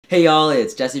Hey y'all,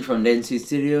 it's Jesse from DaVinci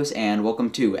Studios, and welcome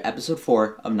to episode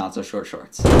 4 of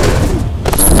NotSoShortShorts.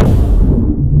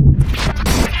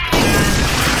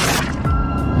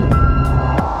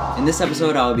 In this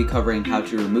episode, I will be covering how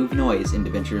to remove noise in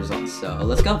DaVinci Resolve, so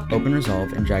let's go! Open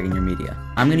Resolve and drag in your media.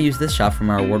 I'm going to use this shot from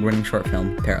our award-winning short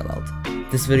film, Paralleled.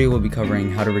 This video will be covering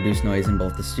how to reduce noise in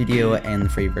both the studio and the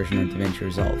free version of DaVinci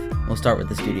Resolve. We'll start with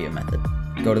the studio method.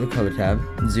 Go to the color tab,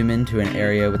 and zoom in to an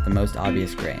area with the most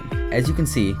obvious grain. As you can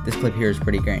see, this clip here is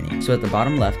pretty grainy, so at the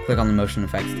bottom left, click on the motion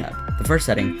effects tab. The first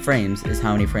setting, frames, is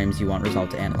how many frames you want Resolve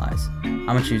to analyze. I'm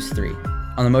going to choose 3.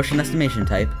 On the motion estimation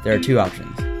type, there are 2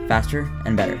 options, faster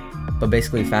and better, but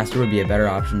basically faster would be a better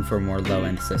option for more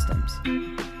low-end systems.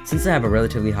 Since I have a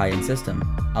relatively high-end system,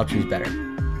 I'll choose better.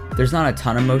 There's not a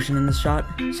ton of motion in this shot,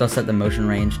 so I'll set the motion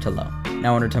range to low.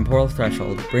 Now under temporal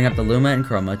threshold, bring up the luma and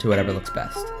chroma to whatever looks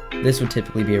best. This would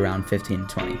typically be around 15 to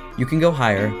 20. You can go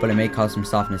higher, but it may cause some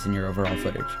softness in your overall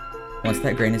footage. Once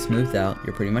that grain is smoothed out,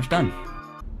 you're pretty much done.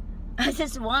 I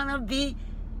just want to be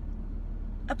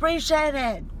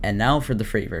appreciated. And now for the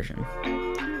free version.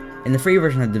 In the free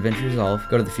version of DaVinci Resolve,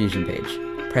 go to the Fusion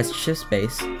page. Press Shift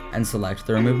Space and select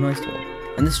the Remove Noise tool.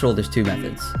 In this tool, there's 2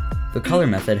 methods. The color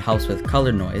method helps with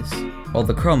colored noise, while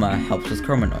the chroma helps with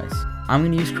chroma noise. I'm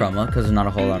going to use chroma because there's not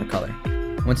a whole lot of color.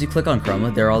 Once you click on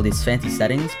chroma, there are all these fancy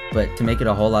settings, but to make it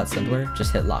a whole lot simpler,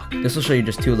 just hit lock. This will show you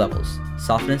just 2 levels,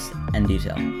 softness and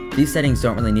detail. These settings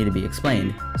don't really need to be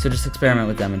explained, so just experiment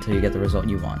with them until you get the result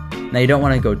you want. Now you don't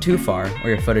want to go too far, or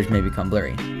your footage may become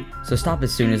blurry, so stop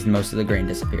as soon as most of the grain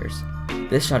disappears.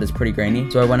 This shot is pretty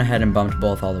grainy, so I went ahead and bumped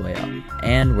both all the way up,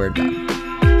 and we're done.